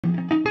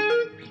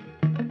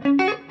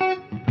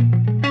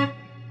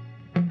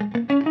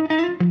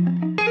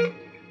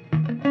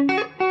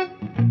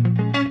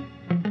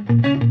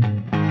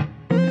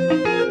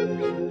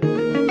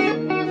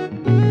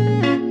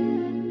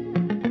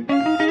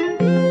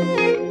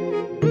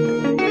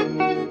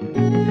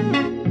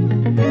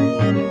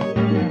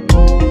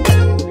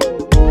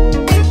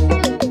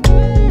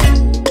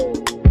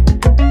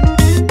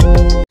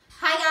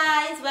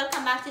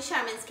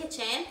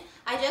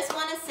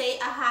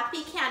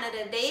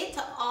day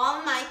to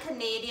all my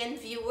Canadian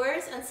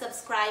viewers and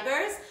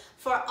subscribers.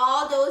 For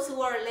all those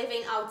who are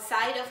living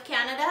outside of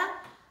Canada,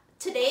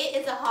 today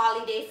is a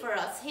holiday for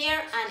us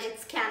here and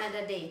it's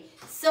Canada Day.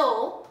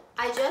 So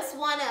I just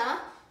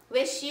wanna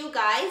wish you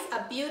guys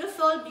a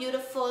beautiful,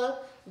 beautiful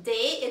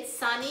day. It's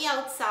sunny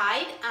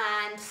outside,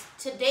 and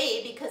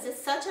today, because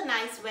it's such a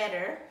nice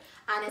weather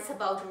and it's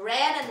about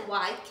red and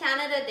white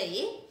Canada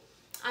Day,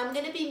 I'm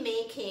gonna be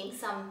making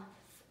some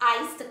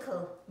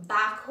icicle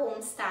back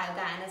home style,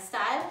 Guyana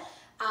style.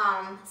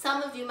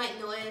 Some of you might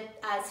know it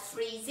as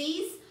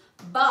freezies,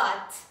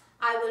 but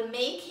I will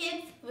make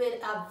it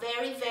with a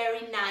very,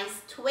 very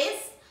nice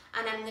twist,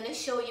 and I'm gonna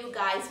show you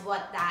guys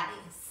what that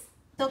is.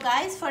 So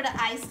guys, for the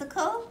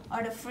icicle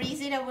or the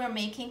freezy that we're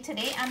making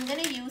today, I'm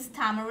gonna use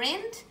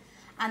tamarind.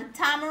 And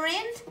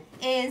tamarind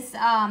is,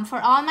 for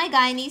all my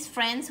Guyanese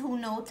friends who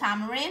know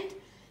tamarind,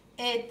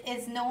 it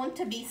is known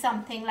to be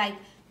something like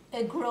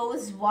it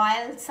grows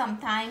wild.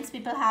 Sometimes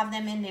people have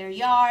them in their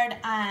yard,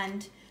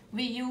 and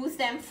we use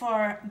them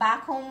for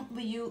back home.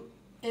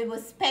 It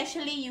was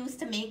specially used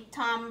to make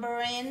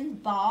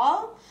tamarind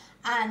ball,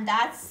 and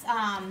that's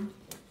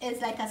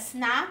is like a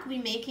snack we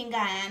make in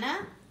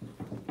Guyana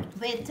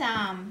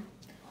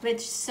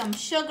with some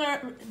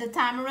sugar. The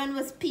tamarind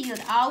was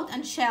peeled out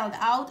and shelled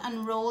out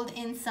and rolled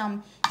in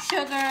some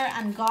sugar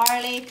and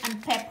garlic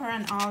and pepper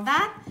and all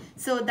that.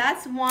 So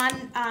that's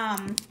one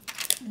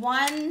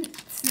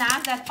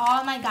snack that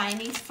all my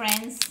Guyanese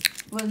friends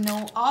will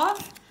know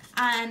of.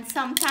 And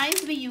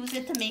sometimes we use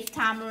it to make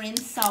tamarind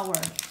sour.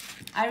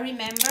 I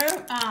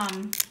remember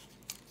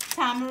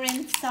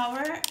tamarind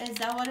sour, is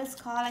that what it's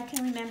called? I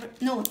can't remember.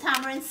 No,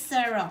 tamarind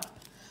syrup.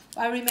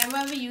 I remember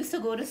when we used to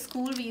go to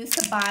school, we used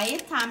to buy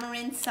it,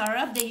 tamarind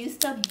syrup. They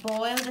used to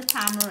boil the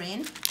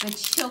tamarind with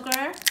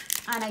sugar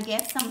and I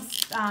guess some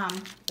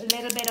a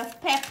little bit of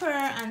pepper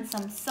and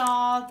some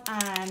salt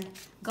and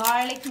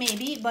garlic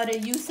maybe, but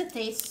it used to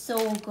taste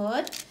so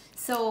good.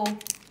 So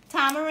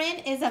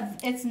tamarind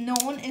it's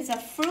known as a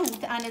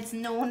fruit, and it's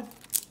known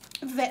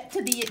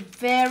to be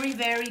very,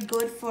 very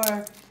good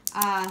for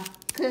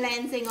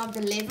cleansing of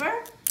the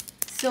liver.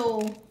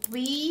 So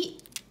we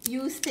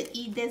used to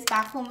eat this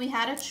back home. We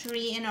had a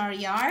tree in our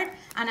yard,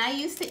 and I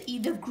used to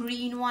eat the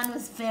green one. It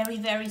was very,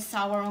 very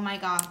sour. Oh my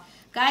god,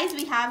 guys,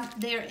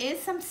 there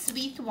is some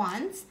sweet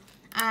ones,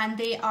 and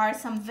they are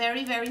some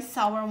very, very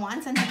sour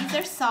ones, and these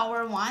are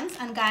sour ones,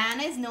 and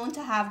Guyana is known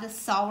to have the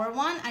sour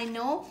one. I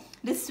know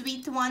the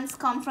sweet ones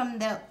come from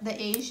the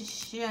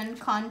Asian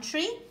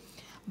country,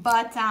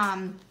 but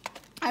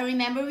I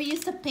remember we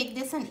used to pick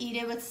this and eat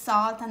it with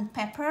salt and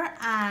pepper,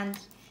 and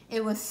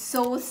it was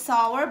so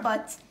sour,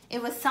 but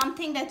it was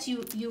something that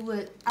you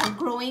would,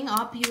 growing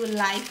up, you would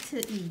like to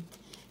eat.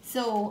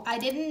 So I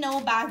didn't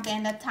know back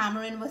then that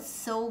tamarind was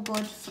so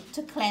good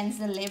to cleanse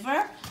the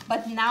liver.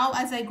 But now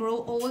as I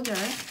grow older,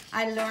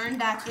 I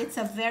learned that it's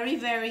a very,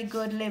 very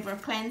good liver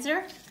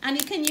cleanser. And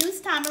you can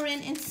use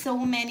tamarind in so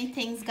many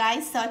things,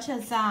 guys, such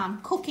as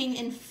cooking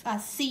in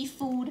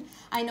seafood.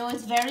 I know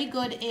it's very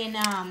good in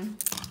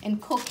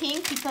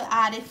cooking. People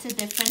add it to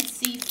different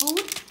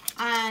seafood.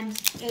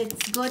 And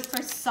it's good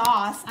for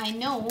sauce. I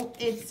know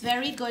it's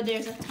very good.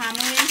 There's a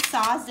tamarind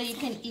sauce that you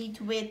can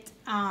eat with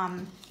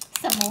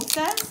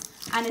samosas,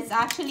 and it's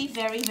actually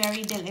very,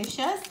 very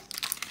delicious.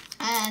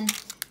 And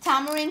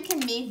tamarind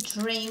can make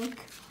drink,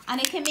 and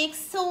it can make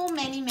so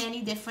many,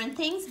 many different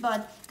things.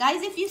 But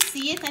guys, if you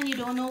see it and you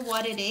don't know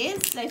what it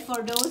is, like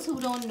for those who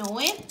don't know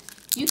it,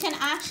 you can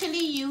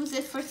actually use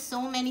it for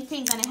so many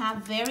things, and it have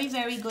very,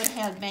 very good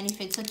health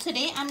benefits. So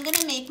today I'm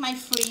gonna make my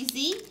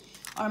freezy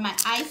or my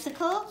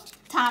icicle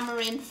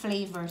tamarind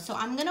flavor. So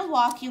I'm gonna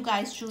walk you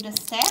guys through the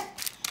step,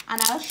 and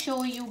I'll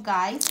show you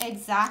guys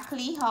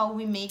exactly how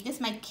we make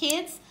this. My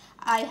kids,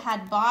 I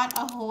had bought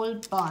a whole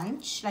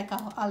bunch, like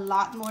a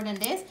lot more than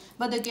this,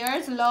 but the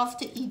girls love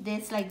to eat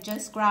this. Like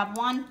just grab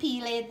one,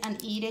 peel it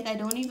and eat it. I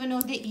don't even know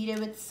if they eat it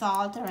with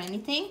salt or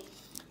anything.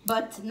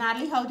 But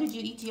Natalie, how did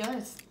you eat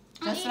yours?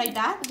 Just like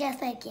that?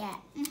 Just like that.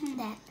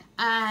 That.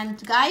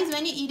 And guys,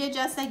 when you eat it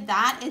just like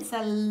that, it's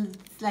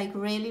like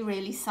really,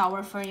 really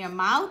sour for your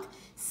mouth.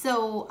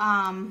 So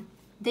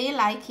they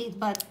like it,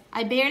 but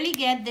I barely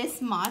get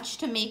this much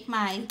to make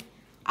my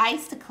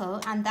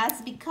icicle, and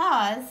that's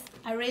because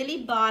I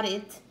really bought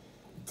it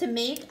to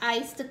make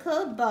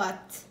icicle,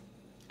 but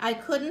I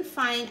couldn't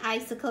find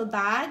icicle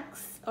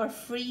bags or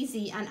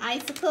freezy. And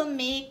icicle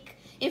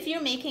if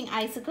you're making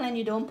icicle and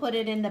you don't put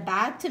it in the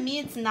bag, to me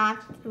it's not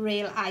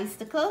real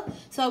icicle.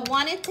 So I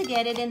wanted to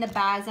get it in the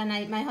bags,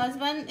 and my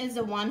husband is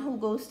the one who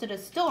goes to the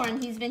store,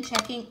 and he's been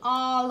checking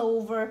all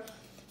over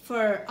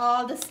for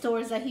all the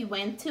stores that he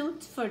went to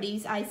for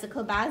these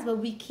icicle bags, but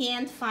we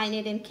can't find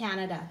it in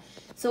Canada.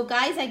 So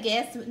guys, I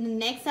guess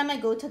next time I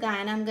go to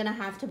Guyana, I'm gonna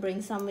have to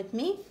bring some with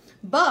me.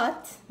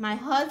 But my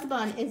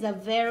husband is a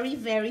very,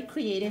 very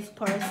creative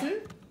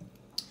person,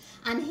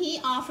 and he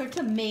offered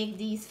to make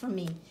these for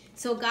me.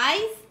 So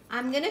guys,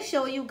 I'm gonna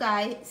show you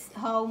guys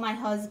how my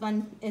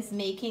husband is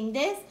making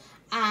this,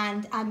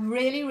 and I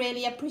really,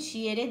 really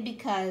appreciate it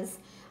because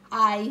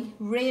I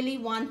really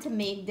want to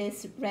make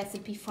this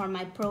recipe for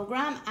my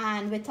program,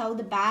 and without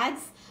the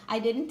bags, I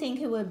didn't think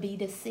it would be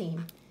the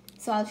same.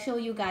 So I'll show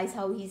you guys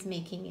how he's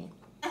making it.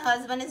 My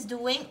husband is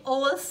doing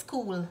old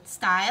school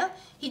style.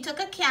 He took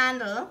a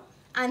candle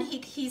and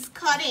he's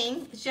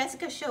cutting,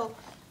 Jessica show,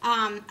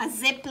 a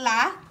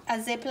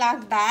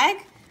Ziploc bag.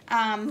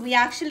 We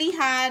actually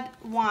had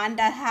one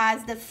that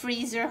has the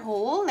freezer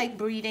hole, like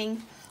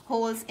breathing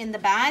holes in the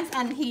bags,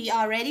 and he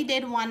already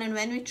did one. And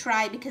when we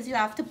tried, because you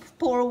have to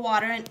pour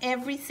water in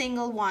every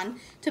single one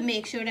to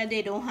make sure that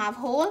they don't have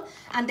hole,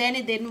 and then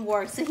it didn't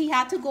work, so he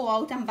had to go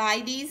out and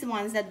buy these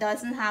ones that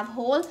doesn't have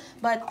hole.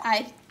 But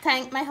I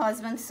thank my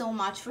husband so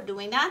much for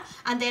doing that.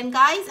 And then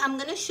guys, I'm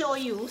gonna show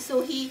you.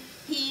 So he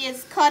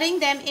is cutting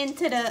them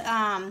into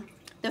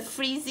the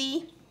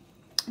freezy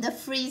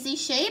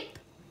shape,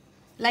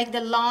 like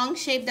the long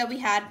shape that we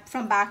had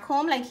from back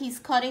home. Like he's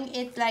cutting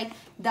it like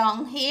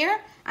down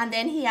here, and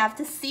then he have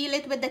to seal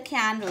it with the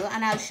candle,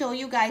 and I'll show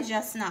you guys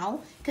just now,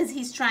 because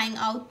he's trying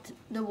out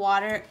the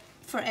water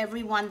for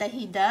every one that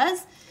he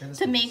does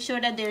to make sure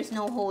that there's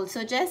no hole.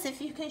 So Jess,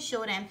 if you can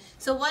show them.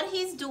 So what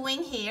he's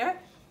doing here,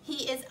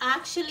 he is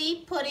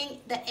actually putting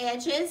the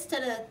edges to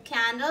the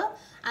candle,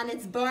 and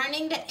it's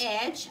burning the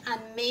edge and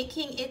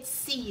making it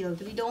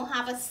sealed. We don't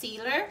have a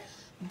sealer,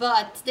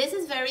 but this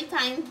is very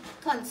time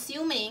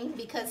consuming,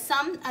 because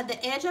some at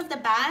the edge of the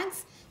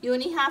bags you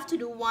only have to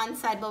do one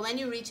side, but when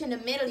you reach in the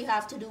middle you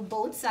have to do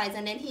both sides,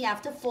 and then he have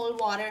to full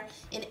water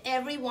in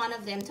every one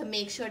of them to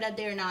make sure that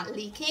they're not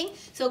leaking.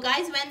 So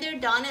guys, when they're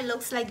done, it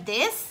looks like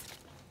this.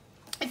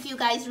 If you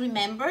guys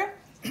remember,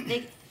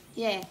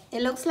 yeah,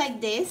 it looks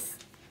like this.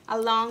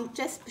 Along,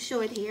 just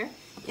show it here.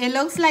 It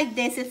looks like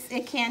this.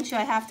 It can't show.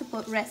 I have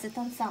to rest it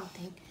on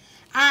something,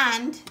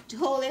 and to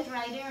hold it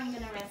right there, I'm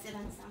gonna rest it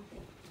on something.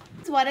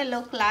 This is what it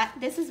look like.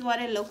 This is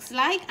what it looks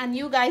like, and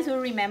you guys will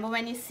remember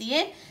when you see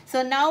it.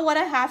 So now what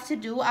I have to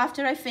do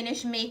after I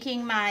finish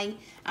making my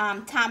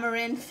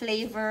tamarind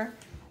flavor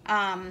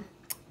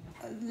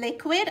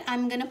liquid,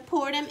 I'm gonna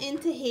pour them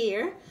into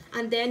here,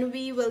 and then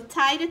we will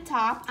tie the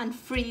top and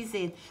freeze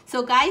it.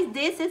 So guys,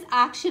 this is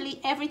actually,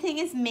 everything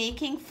is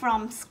making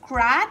from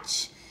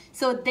scratch.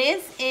 So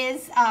this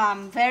is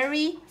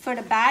for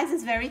the bags,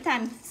 it's very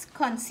time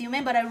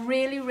consuming, but I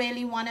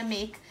really want to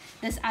make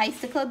this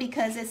icicle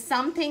because it's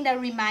something that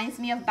reminds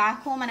me of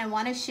back home, and I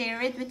want to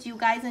share it with you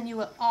guys, and you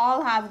will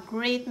all have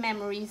great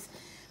memories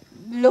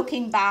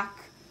looking back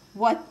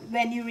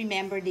when you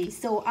remember these.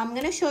 So I'm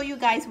going to show you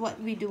guys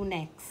what we do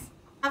next.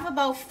 I have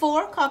about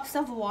 4 cups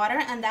of water,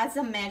 and that's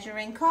a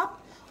measuring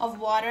cup of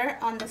water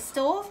on the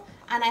stove,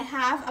 and I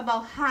have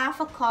about half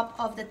a cup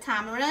of the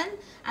tamarind,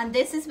 and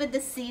this is with the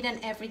seed and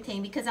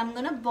everything, because I'm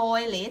gonna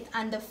boil it,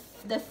 and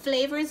the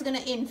flavor is gonna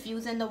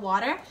infuse in the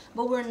water,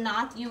 but we're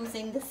not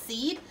using the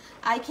seed.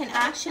 I can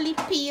actually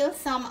peel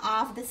some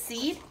off the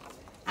seed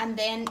and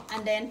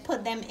then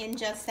put them in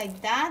just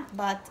like that,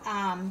 but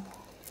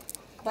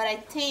I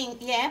think,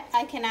 yeah,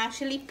 I can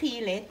actually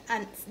peel it,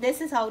 and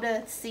this is how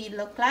the seed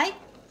look like.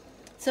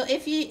 So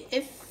if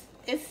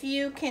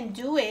you can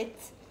do it,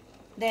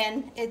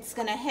 then it's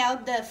gonna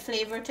help the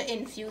flavor to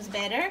infuse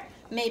better.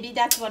 Maybe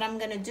that's what I'm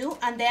gonna do.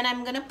 And then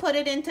I'm gonna put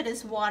it into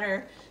this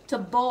water to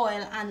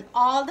boil, and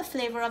all the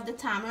flavor of the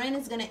tamarind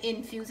is gonna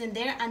infuse in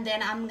there. And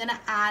then I'm gonna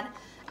add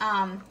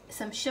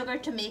some sugar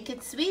to make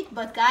it sweet.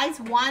 But guys,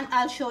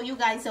 I'll show you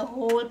guys the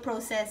whole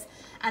process,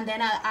 and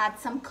then I'll add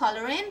some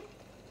coloring,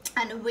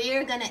 and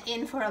we're gonna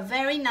in for a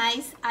very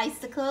nice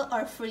icicle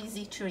or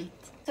freezy treat.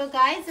 So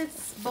guys,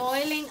 it's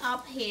boiling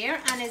up here,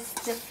 and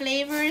the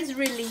flavor is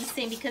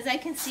releasing, because I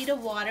can see the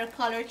water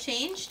color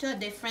change to a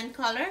different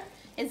color.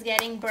 It's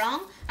getting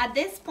brown. At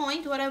this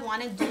point, what I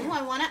want to do,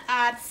 I want to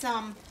add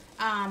some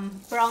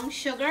brown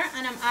sugar,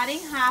 and I'm adding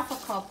half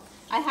a cup.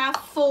 I have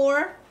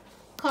 4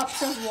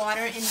 cups of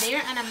water in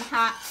there, and I'm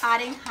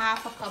adding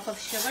half a cup of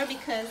sugar,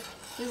 because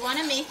we want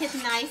to make it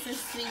nice and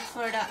sweet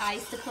for the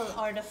icicle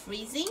or the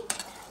freezing.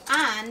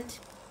 And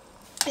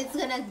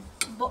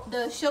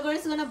the sugar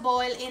is gonna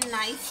boil in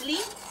nicely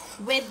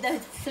with the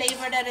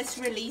flavor that it's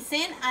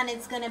releasing, and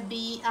it's gonna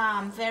be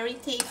very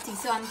tasty.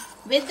 So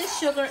with the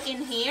sugar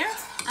in here,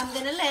 I'm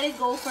gonna let it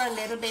go for a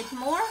little bit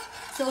more.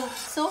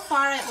 So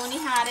far I only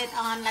had it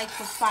on like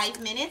for 5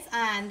 minutes,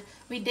 and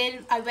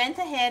I went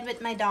ahead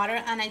with my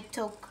daughter, and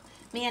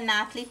me and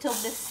Natalie took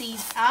the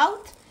seeds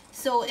out.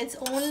 So it's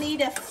only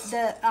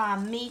the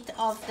meat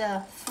of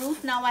the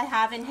fruit now I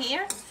have in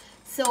here.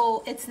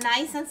 So it's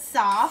nice and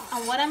soft,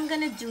 and what I'm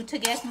gonna do to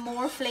get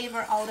more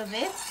flavor out of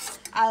it,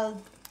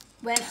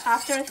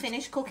 after I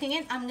finish cooking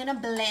it, I'm gonna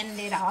blend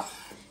it up,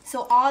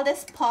 so all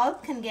this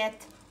pulp can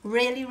get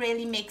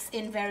really mixed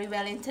in very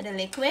well into the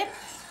liquid,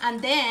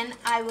 and then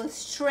I will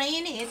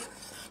strain it,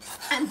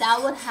 and that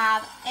would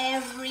have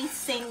every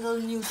single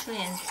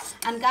nutrient.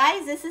 And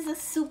guys, this is a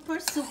super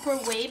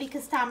way,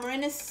 because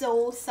tamarind is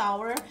so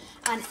sour,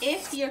 and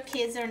if your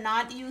kids are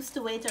not used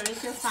to it, or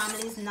if your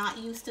family is not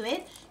used to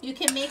it, you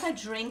can make a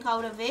drink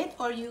out of it,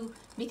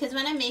 because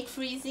when I make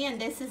freezy and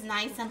this is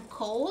nice and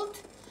cold,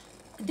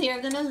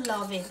 they're gonna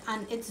love it,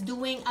 and it's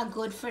doing a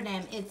good for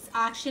them. It's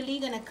actually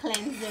gonna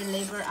cleanse their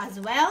liver as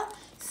well.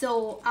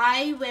 So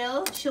I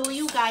will show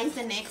you guys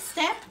the next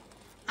step,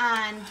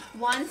 and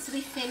once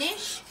we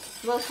finish,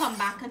 we'll come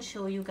back and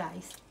show you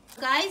guys.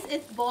 Guys,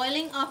 it's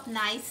boiling up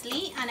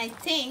nicely, and I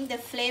think the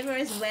flavor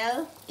is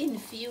well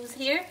infused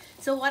here.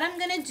 So what I'm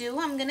gonna do,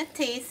 I'm gonna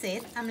taste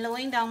it. I'm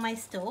lowering down my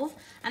stove,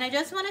 and I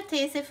just want to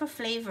taste it for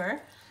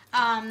flavor.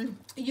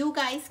 You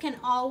guys can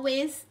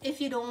always, if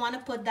you don't want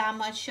to put that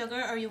much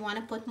sugar or you want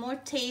to put more,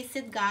 taste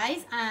it,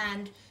 guys,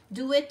 and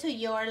do it to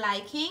your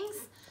likings.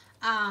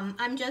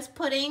 I'm just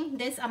putting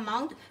this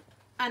amount,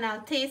 and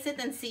I'll taste it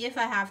and see if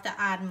I have to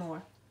add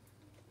more.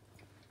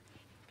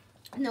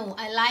 No,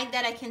 I like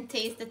that I can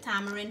taste the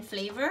tamarind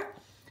flavor,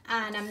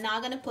 and I'm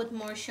not going to put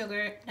more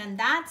sugar than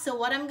that. So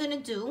what I'm going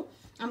to do,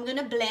 I'm going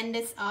to blend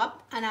this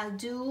up, and I'm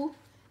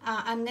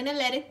going to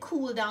let it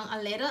cool down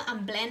a little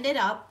and blend it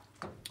up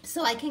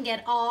so I can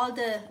get all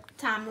the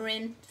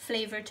tamarind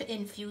flavor to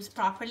infuse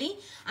properly.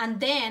 And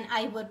then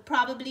I would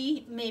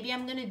probably, maybe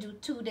I'm going to do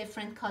 2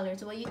 different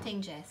colors. What do you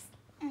think, Jess?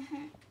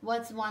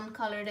 What's one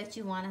color that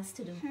you want us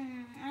to do?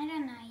 I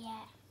don't know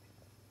yet.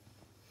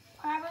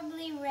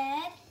 Probably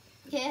red.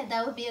 Yeah,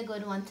 that would be a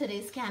good one.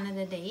 Today's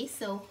Canada Day.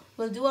 So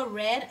we'll do a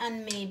red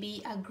and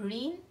maybe a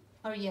green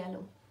or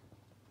yellow.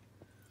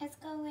 Let's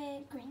go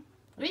with green.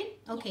 Green?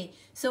 Okay.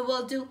 So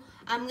we'll do,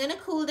 I'm going to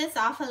cool this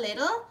off a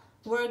little.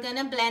 We're going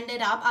to blend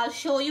it up. I'll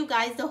show you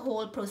guys the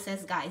whole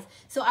process, guys.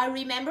 So I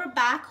remember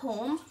back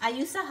home, I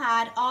used to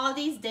have all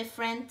these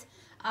different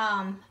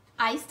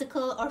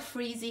icicle or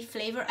freezy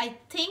flavor. I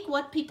think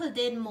what people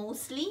did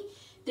mostly,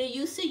 they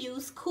used to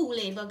use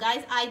Kool-Aid. But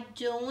guys, I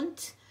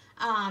don't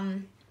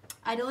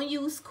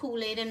use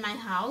Kool-Aid in my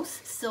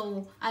house.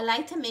 So I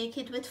like to make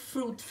it with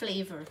fruit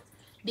flavor,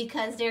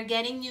 because they're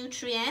getting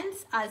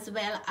nutrients as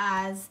well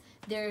as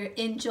they're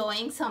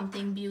enjoying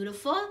something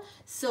beautiful.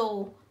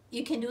 So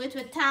you can do it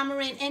with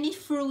tamarind, any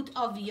fruit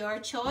of your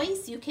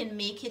choice you can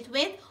make it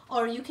with,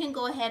 or you can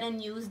go ahead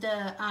and use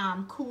the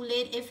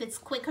Kool-Aid if it's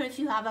quicker. If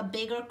you have a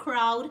bigger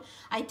crowd,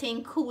 I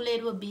think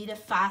Kool-Aid would be the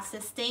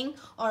fastest thing.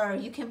 Or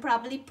you can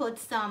probably put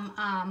some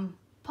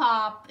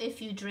pop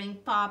if you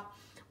drink pop,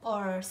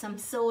 or some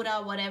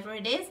soda, whatever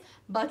it is.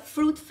 But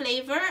fruit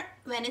flavor,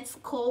 when it's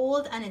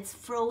cold and it's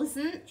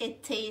frozen,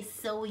 it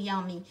tastes so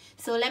yummy.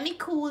 So let me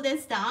cool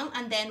this down,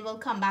 and then we'll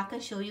come back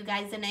and show you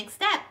guys the next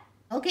step.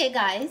 Okay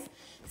guys,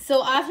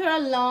 so after a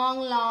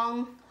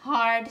long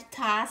hard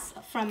task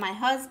from my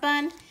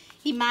husband,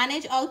 he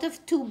managed out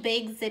of 2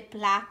 big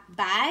Ziploc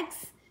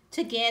bags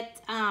to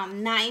get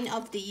 9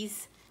 of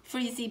these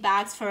freezy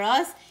bags for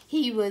us.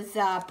 He was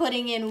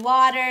putting in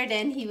water,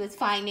 then he was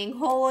finding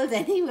holes,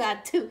 and he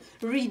had to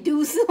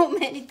redo so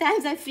many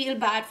times. I feel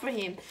bad for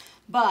him,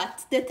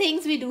 but the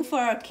things we do for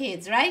our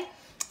kids, right?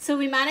 So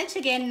we managed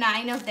to get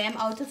 9 of them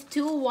out of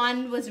 2.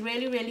 One was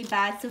really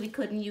bad, so we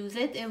couldn't use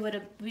it.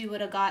 We would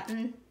have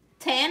gotten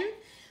 10,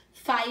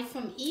 5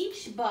 from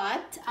each,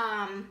 but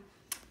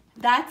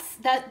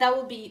that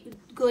would be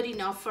good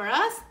enough for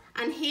us.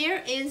 And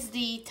here is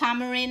the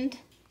tamarind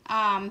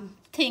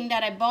thing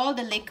that I bought,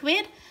 the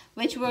liquid,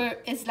 which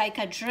is like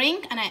a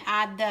drink, and I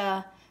add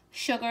the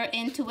sugar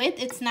into it.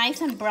 It's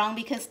nice and brown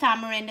because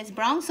tamarind is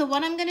brown. So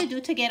what I'm gonna do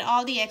to get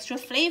all the extra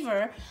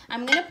flavor,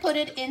 I'm gonna put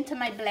it into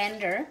my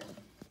blender,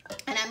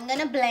 and I'm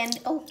gonna blend.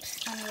 Oops,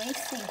 I'm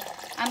wasting.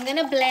 I'm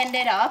gonna blend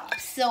it up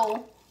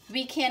so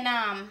we can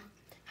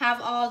have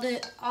all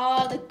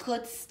the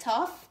good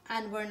stuff,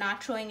 and we're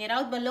not throwing it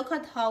out. But look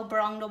at how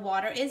brown the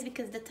water is,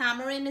 because the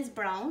tamarind is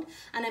brown,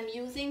 and I'm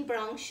using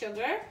brown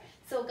sugar.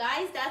 So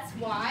guys, that's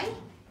why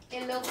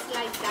it looks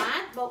like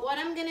that. But what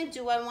I'm gonna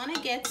do, I want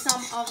to get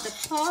some of the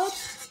pulp,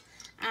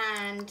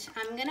 and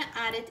I'm gonna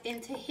add it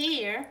into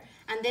here.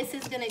 And this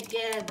is gonna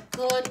get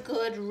a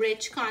good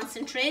rich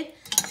concentrate,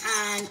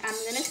 and I'm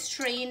gonna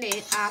strain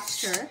it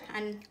after.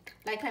 And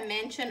like I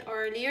mentioned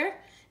earlier,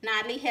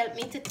 Natalie helped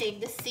me to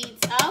take the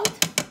seeds out,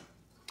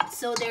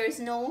 so there's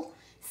no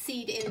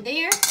seed in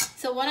there.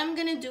 So what I'm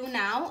gonna do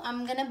now,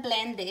 I'm gonna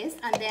blend this,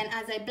 and then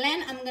as I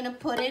blend, I'm gonna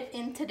put it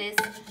into this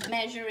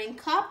measuring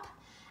cup,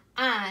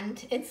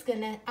 and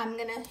I'm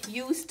gonna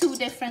use 2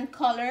 different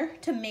color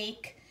to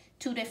make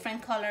 2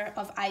 different color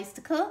of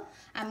icicle.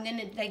 I'm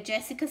gonna, like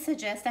Jessica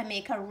suggests, I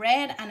make a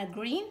red and a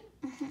green.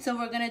 So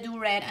we're gonna do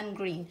red and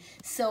green.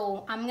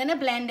 So I'm gonna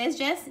blend this.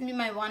 Jess, you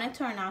might want to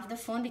turn off the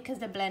phone because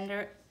the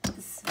blender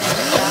is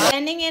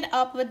blending it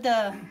up with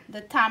the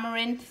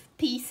tamarind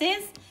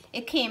pieces.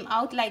 It came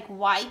out like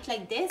white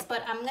like this,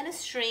 but I'm gonna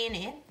strain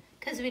it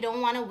because we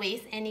don't want to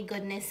waste any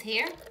goodness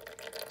here.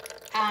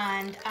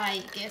 And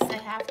I guess I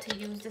have to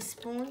use the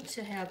spoon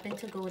to help it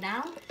to go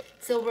down.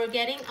 So we're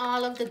getting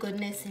all of the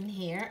goodness in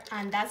here,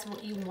 and that's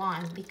what you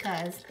want,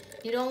 because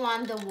you don't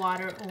want the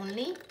water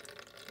only.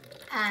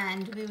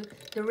 And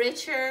the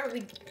richer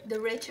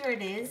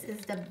it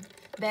is the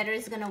better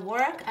it's gonna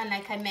work. And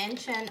like I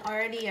mentioned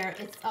earlier,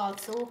 it's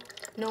also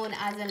known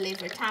as a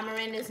liver.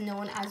 Tamarind is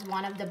known as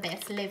one of the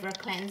best liver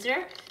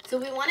cleanser. So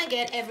we want to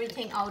get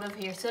everything out of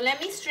here. So let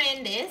me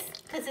strain this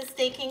because it's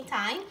taking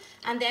time,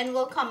 and then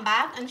we'll come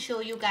back and show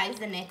you guys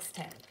the next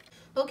step.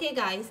 Okay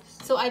guys,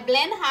 so I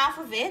blend half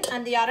of it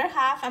and the other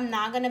half I'm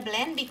not gonna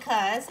blend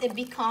because it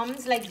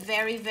becomes like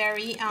very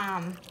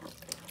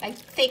like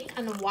thick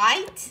and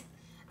white.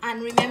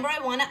 And remember, I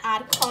want to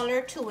add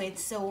color to it,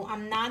 so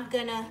I'm not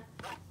gonna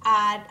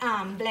add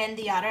blend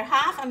the other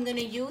half. I'm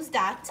gonna use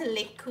that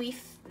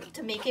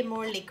to make it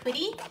more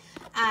liquidy,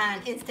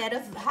 and instead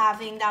of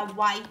having that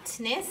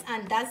whiteness.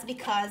 And that's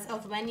because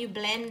of when you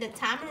blend the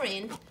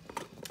tamarind,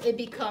 it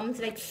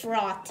becomes like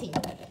frothy.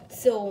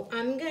 So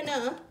I'm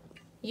gonna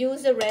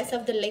use the rest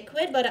of the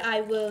liquid, but I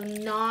will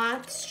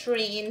not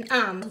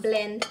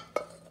blend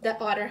the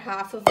other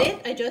half of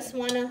it. I just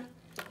want to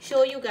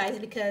show you guys,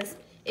 because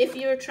if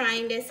you're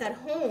trying this at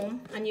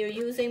home and you're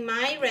using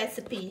my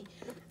recipe,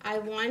 I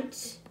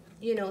want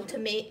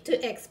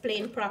to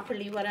explain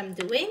properly what I'm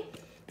doing.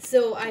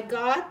 So I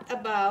got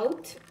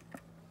about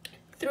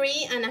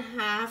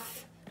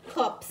 3.5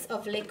 cups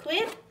of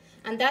liquid,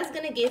 and that's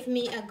gonna give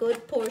me a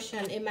good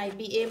portion. It might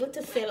be able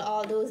to fill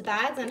all those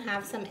bags and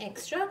have some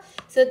extra.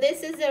 So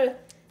this is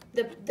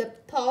the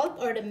pulp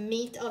or the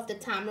meat of the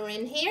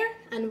tamarind here,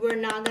 and we're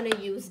not gonna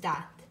use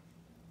that.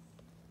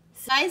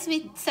 So guys,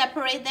 we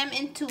separate them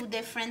in two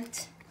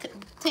different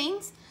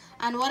things,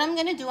 and what I'm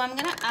gonna do, I'm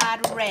gonna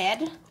add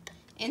red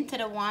into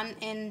the one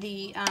in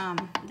the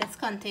this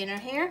container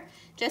here.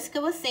 Jessica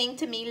was saying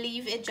to me,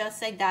 leave it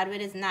just like that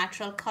with its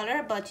natural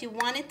color, but you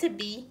want it to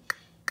be,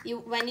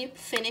 when you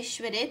finish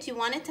with it, you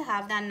want it to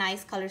have that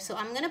nice color. So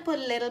I'm gonna put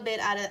a little bit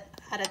at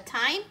a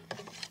time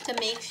to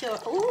make sure.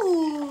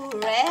 Ooh,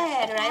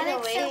 red right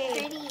away. So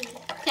pretty.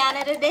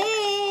 Canada Day.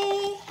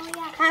 Oh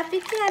yeah. Happy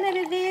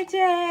Canada Day,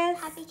 Jess.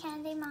 Happy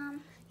Canada Day,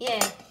 Mom.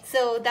 Yeah.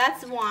 So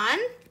that's one,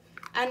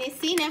 and you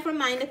see, never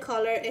mind the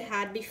color it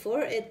had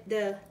before.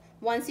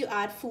 Once you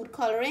add food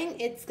coloring,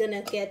 it's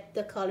gonna get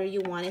the color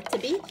you want it to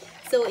be.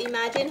 So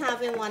imagine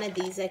having one of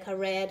these, like a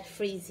red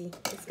freezy.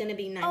 It's gonna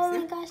be nice. Oh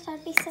my gosh,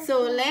 that'd be so So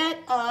cool. let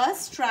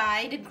us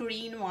try the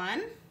green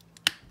one.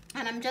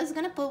 And I'm just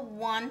gonna put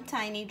one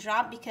tiny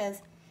drop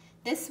because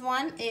this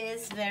one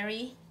is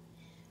very,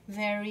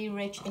 very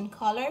rich in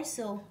color.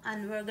 So,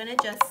 and we're gonna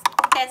just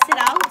test it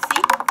out,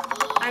 see?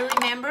 I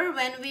remember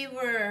when we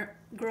were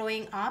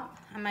growing up,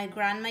 and my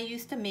grandma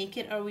used to make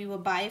it, or we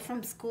would buy it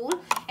from school.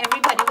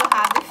 Everybody would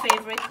have their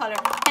favorite color.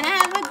 Can I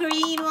have a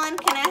green one?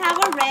 Can I have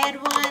a red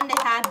one? They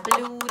had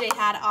blue, they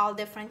had all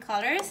different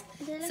colors.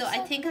 So I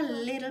think a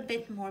little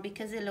bit more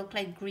because it looked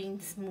like green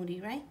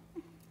smoothie, right?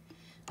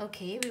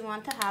 Okay, we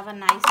want to have a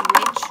nice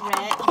rich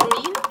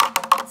green.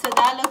 So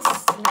that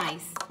looks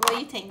nice. What do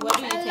you think? What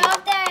do you think? I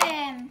love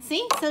them.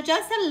 See? So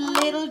just a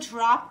little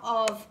drop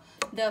of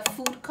the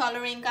food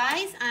coloring,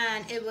 guys,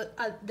 and it will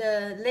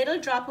the little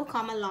drop will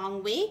come a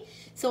long way.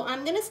 So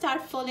I'm gonna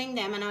start filling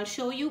them, and I'll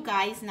show you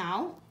guys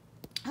now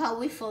how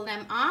we fill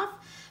them off.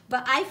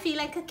 But I feel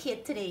like a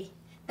kid today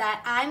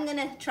that I'm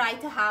gonna try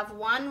to have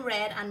one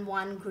red and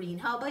one green.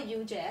 How about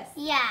you, Jess?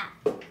 Yeah.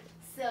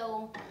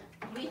 So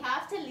we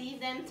have to leave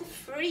them to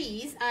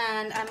freeze,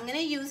 and I'm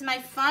gonna use my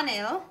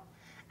funnel,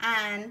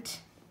 and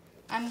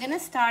I'm gonna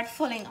start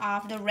filling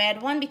off the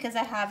red one because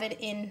I have it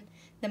in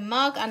the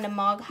mug, and the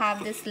mug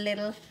have this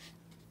little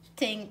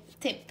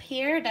tip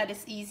here that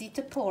is easy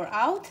to pour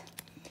out.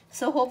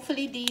 So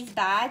hopefully these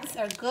bags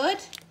are good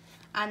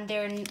and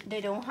they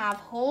don't have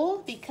hole,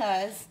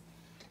 because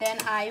then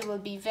I will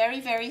be very,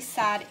 very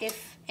sad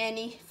if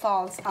any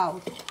falls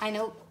out. I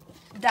know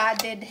Dad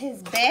did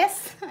his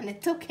best and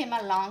it took him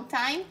a long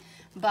time,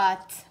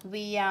 but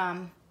we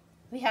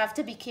have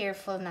to be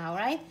careful now,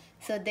 right?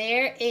 So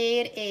there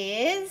it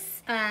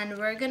is, and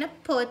we're gonna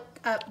put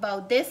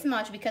about this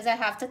much because I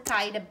have to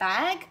tie the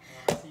bag.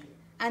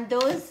 And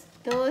those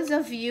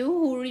of you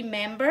who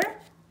remember,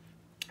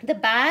 the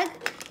bag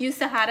used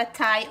to have a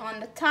tie on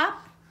the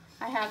top.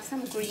 I have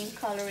some green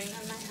coloring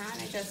on my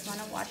hand. I just want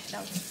to wash it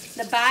out.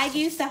 The bag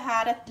used to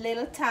have a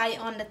little tie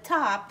on the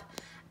top,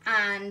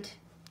 and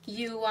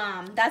you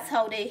that's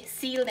how they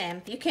seal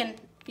them.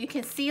 You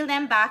can seal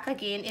them back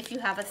again if you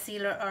have a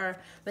sealer or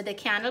with a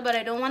candle, but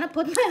I don't want to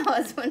put my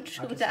husband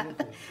through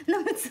that.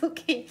 No, it's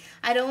okay.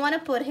 I don't want to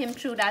put him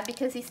through that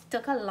because he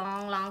took a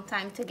long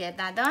time to get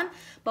that done.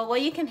 But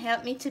what you can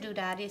help me to do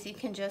that is you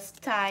can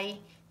just tie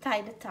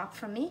the top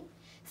for me.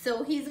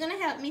 So he's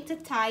gonna help me to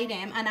tie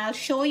them, and I'll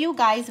show you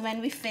guys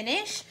when we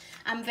finish.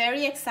 I'm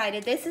very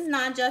excited. This is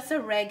not just a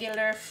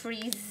regular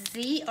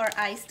freezy or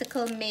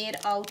icicle made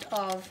out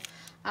of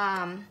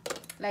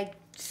like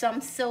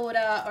some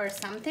soda or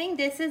something.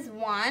 This is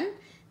one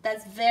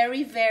that's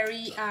very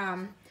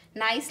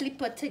nicely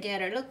put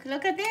together.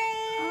 Look at this.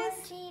 Oh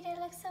gee, they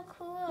look so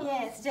cool.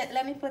 Yes, just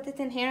let me put it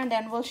in here and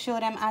then we'll show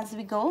them as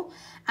we go.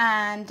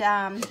 And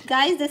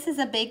guys, this is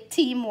a big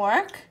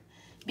teamwork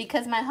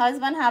because my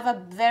husband have a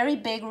very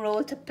big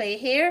role to play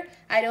here.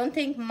 I don't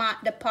think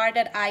the part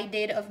that I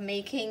did of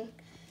making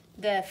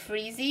the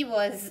freezy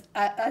was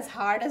as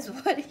hard as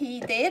what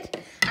he did,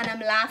 and I'm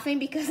laughing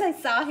because I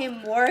saw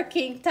him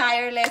working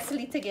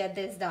tirelessly to get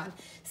this done.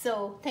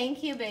 So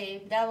thank you,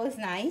 babe, that was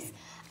nice.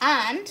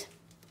 And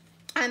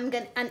And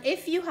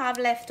if you have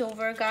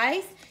leftover,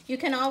 guys, you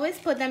can always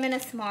put them in a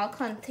small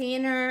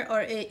container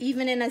or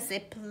even in a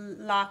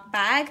Ziploc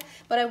bag.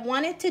 But I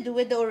wanted to do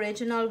it the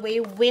original way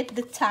with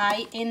the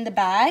tie in the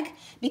bag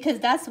because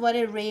that's what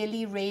it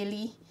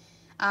really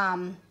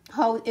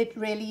how it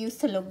really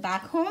used to look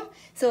back home.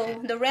 So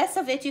the rest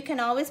of it you can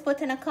always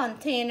put in a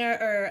container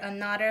or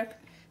another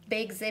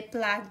big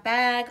Ziploc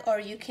bag, or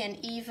you can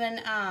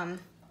even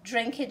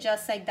drink it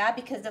just like that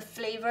because the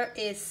flavor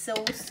is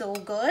so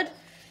good.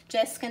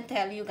 Jess can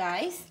tell you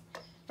guys,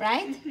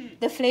 right?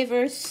 The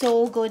flavor is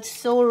so good,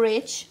 so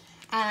rich,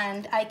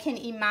 and I can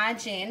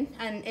imagine,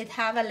 and it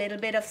have a little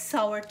bit of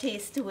sour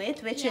taste to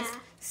it, which is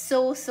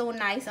so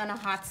nice on a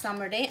hot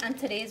summer day. And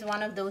today is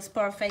one of those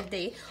perfect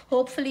days.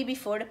 Hopefully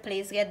before the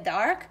place get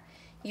dark,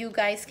 you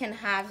guys can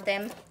have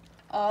them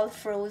all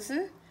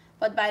frozen.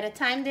 But by the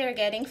time they're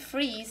getting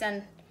freeze,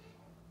 and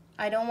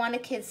I don't want the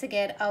kids to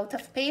get out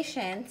of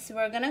patience,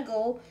 we're gonna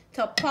go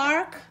to a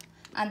park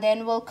and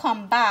then we'll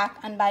come back,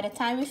 and by the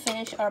time we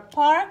finish our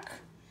park,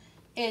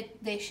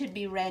 they should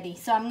be ready.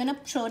 So I'm gonna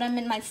throw them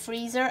in my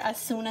freezer as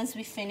soon as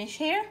we finish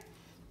here,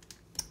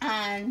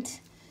 and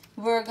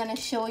we're gonna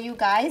show you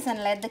guys and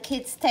let the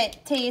kids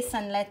taste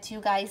and let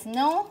you guys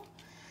know.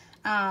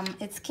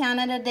 It's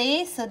Canada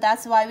Day, so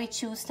that's why we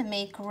choose to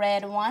make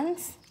red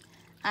ones,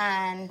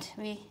 and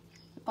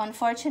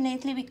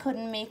unfortunately we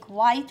couldn't make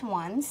white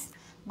ones,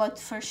 but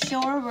for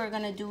sure we're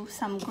gonna do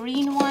some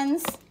green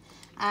ones,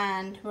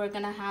 and we're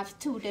gonna have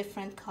 2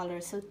 different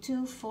colors. So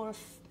 2, 4,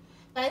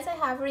 guys, I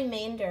have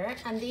remainder,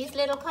 and these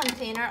little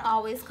container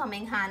always come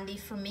in handy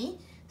for me.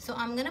 So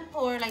I'm gonna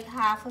pour like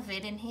half of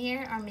it in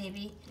here, or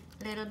maybe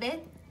a little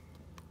bit.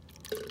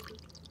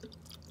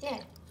 Yeah,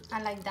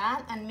 and like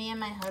that, and me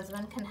and my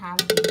husband can have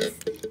these.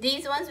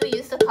 These ones we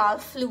used to call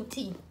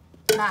fluty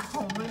back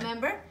home,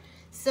 remember?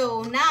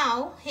 So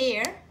now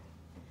here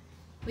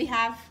we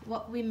have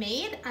what we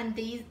made, and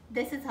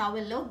this is how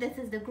it look. This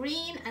is the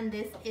green and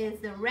this is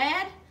the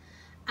red,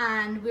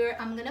 and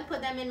I'm gonna put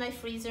them in my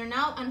freezer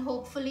now, and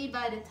hopefully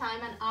by the time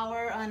an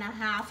hour and a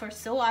half or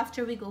so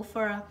after we go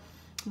for a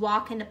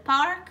walk in the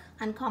park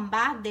and come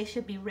back, they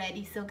should be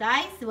ready. So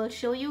guys, we'll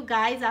show you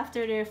guys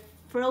after they're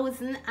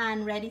frozen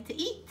and ready to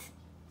eat.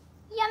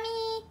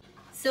 Yummy!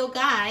 So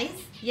guys,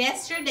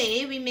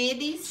 yesterday we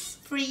made these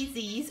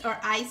freezies or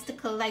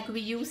icicles like we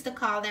used to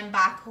call them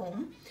back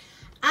home,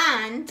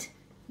 and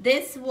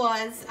this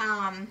was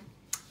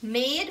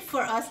made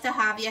for us to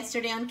have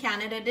yesterday on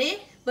Canada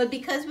Day, but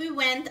because we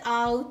went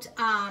out,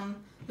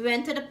 we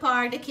went to the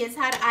park, the kids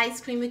had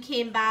ice cream, we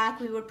came back,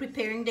 we were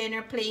preparing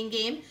dinner, playing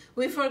game,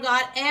 we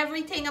forgot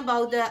everything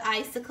about the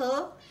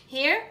icicle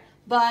here,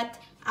 but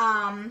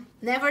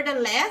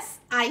nevertheless,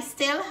 I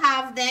still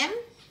have them.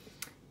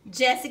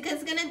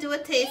 Jessica's gonna do a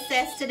taste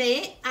test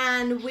today,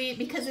 and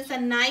because it's a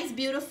nice,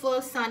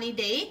 beautiful, sunny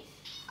day,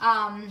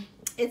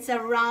 it's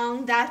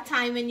around that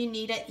time when you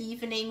need an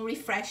evening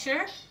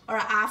refresher or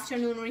an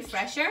afternoon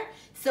refresher.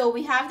 So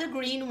we have the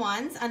green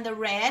ones and the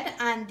red,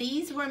 and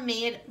these were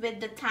made with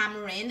the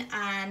tamarind,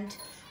 and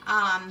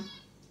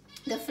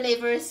the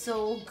flavor is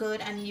so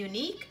good and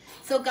unique.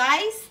 So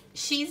guys,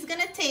 she's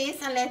gonna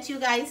taste and let you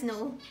guys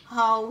know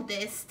how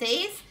this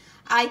tastes.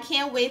 I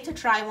can't wait to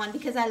try one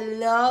because I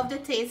love the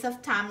taste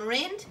of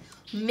tamarind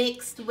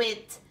mixed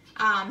with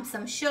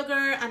some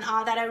sugar and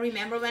all that. I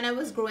remember when I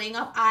was growing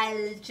up,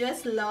 I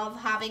just love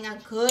having a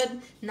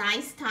good,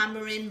 nice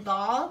tamarind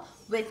ball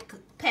with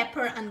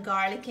pepper and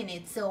garlic in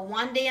it. So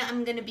one day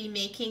I'm gonna be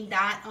making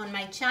that on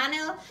my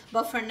channel,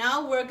 but for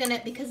now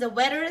because the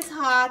weather is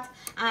hot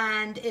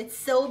and it's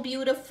so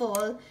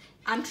beautiful,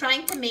 I'm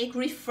trying to make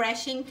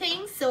refreshing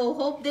things. So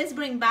hope this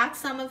bring back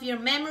some of your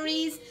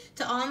memories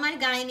to all my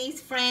Guyanese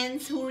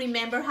friends who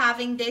remember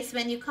having this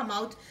when you come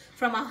out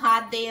from a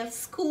hot day of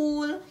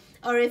school,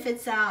 or if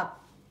it's a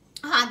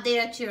hot day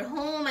at your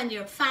home and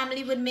your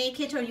family would make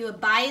it, or you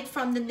would buy it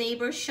from the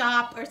neighbor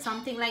shop or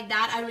something like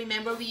that. I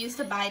remember we used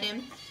to buy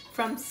them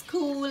from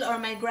school, or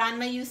my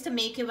grandma used to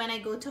make it when I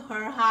go to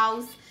her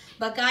house.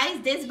 But guys,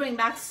 this brings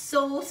back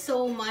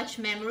so much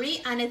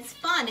memory, and it's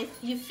fun. If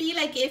you feel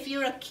like if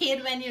you're a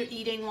kid when you're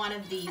eating one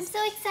of these. I'm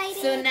so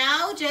excited. So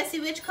now, Jessie,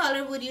 which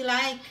color would you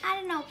like? I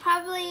don't know,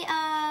 probably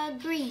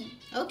green.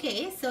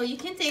 Okay, so you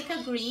can take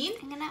a green.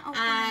 I'm gonna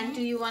open and it.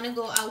 do you want to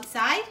go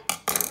outside?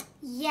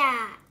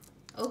 Yeah.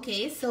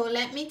 Okay, so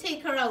let me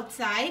take her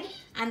outside,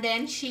 and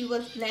then she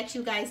will let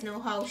you guys know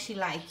how she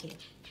like it.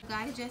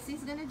 Guys,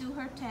 Jessie's gonna do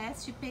her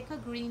test. She picked a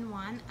green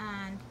one,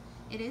 and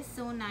it is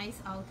so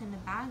nice out in the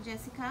back.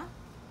 Jessica,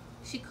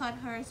 she cut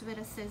hers with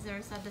a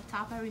scissors at the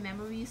top. I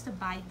remember we used to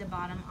bite the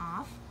bottom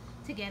off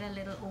to get a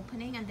little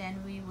opening, and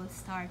then we will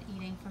start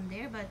eating from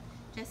there. But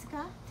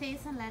Jessica,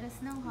 taste and let us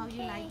know how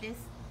you like this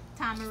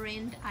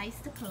tamarind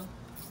icicle.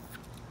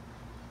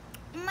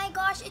 Oh my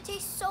gosh, it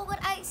tastes so good.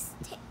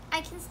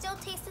 I can still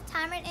taste the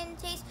tamarind, and it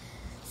tastes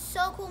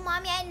so cool.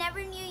 Mommy, I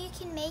never knew you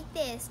can make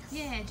this.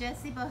 Yeah,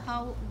 Jessie, but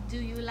how do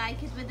you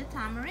like it with the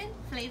tamarind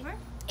flavor?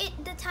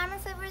 The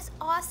tamarind flavor is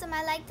awesome.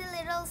 I like the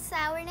little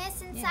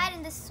sourness inside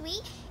and the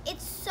sweet.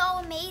 It's so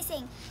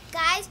amazing.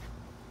 Guys,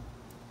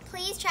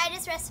 Please try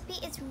this recipe.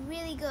 It's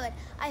really good.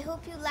 I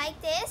hope you like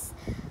this.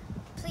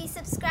 Please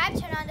subscribe,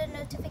 turn on the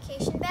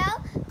notification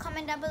bell.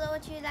 Comment down below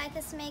what you'd like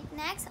us to make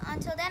next.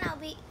 Until then, I'll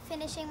be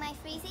finishing my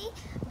freezy.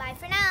 Bye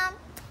for now.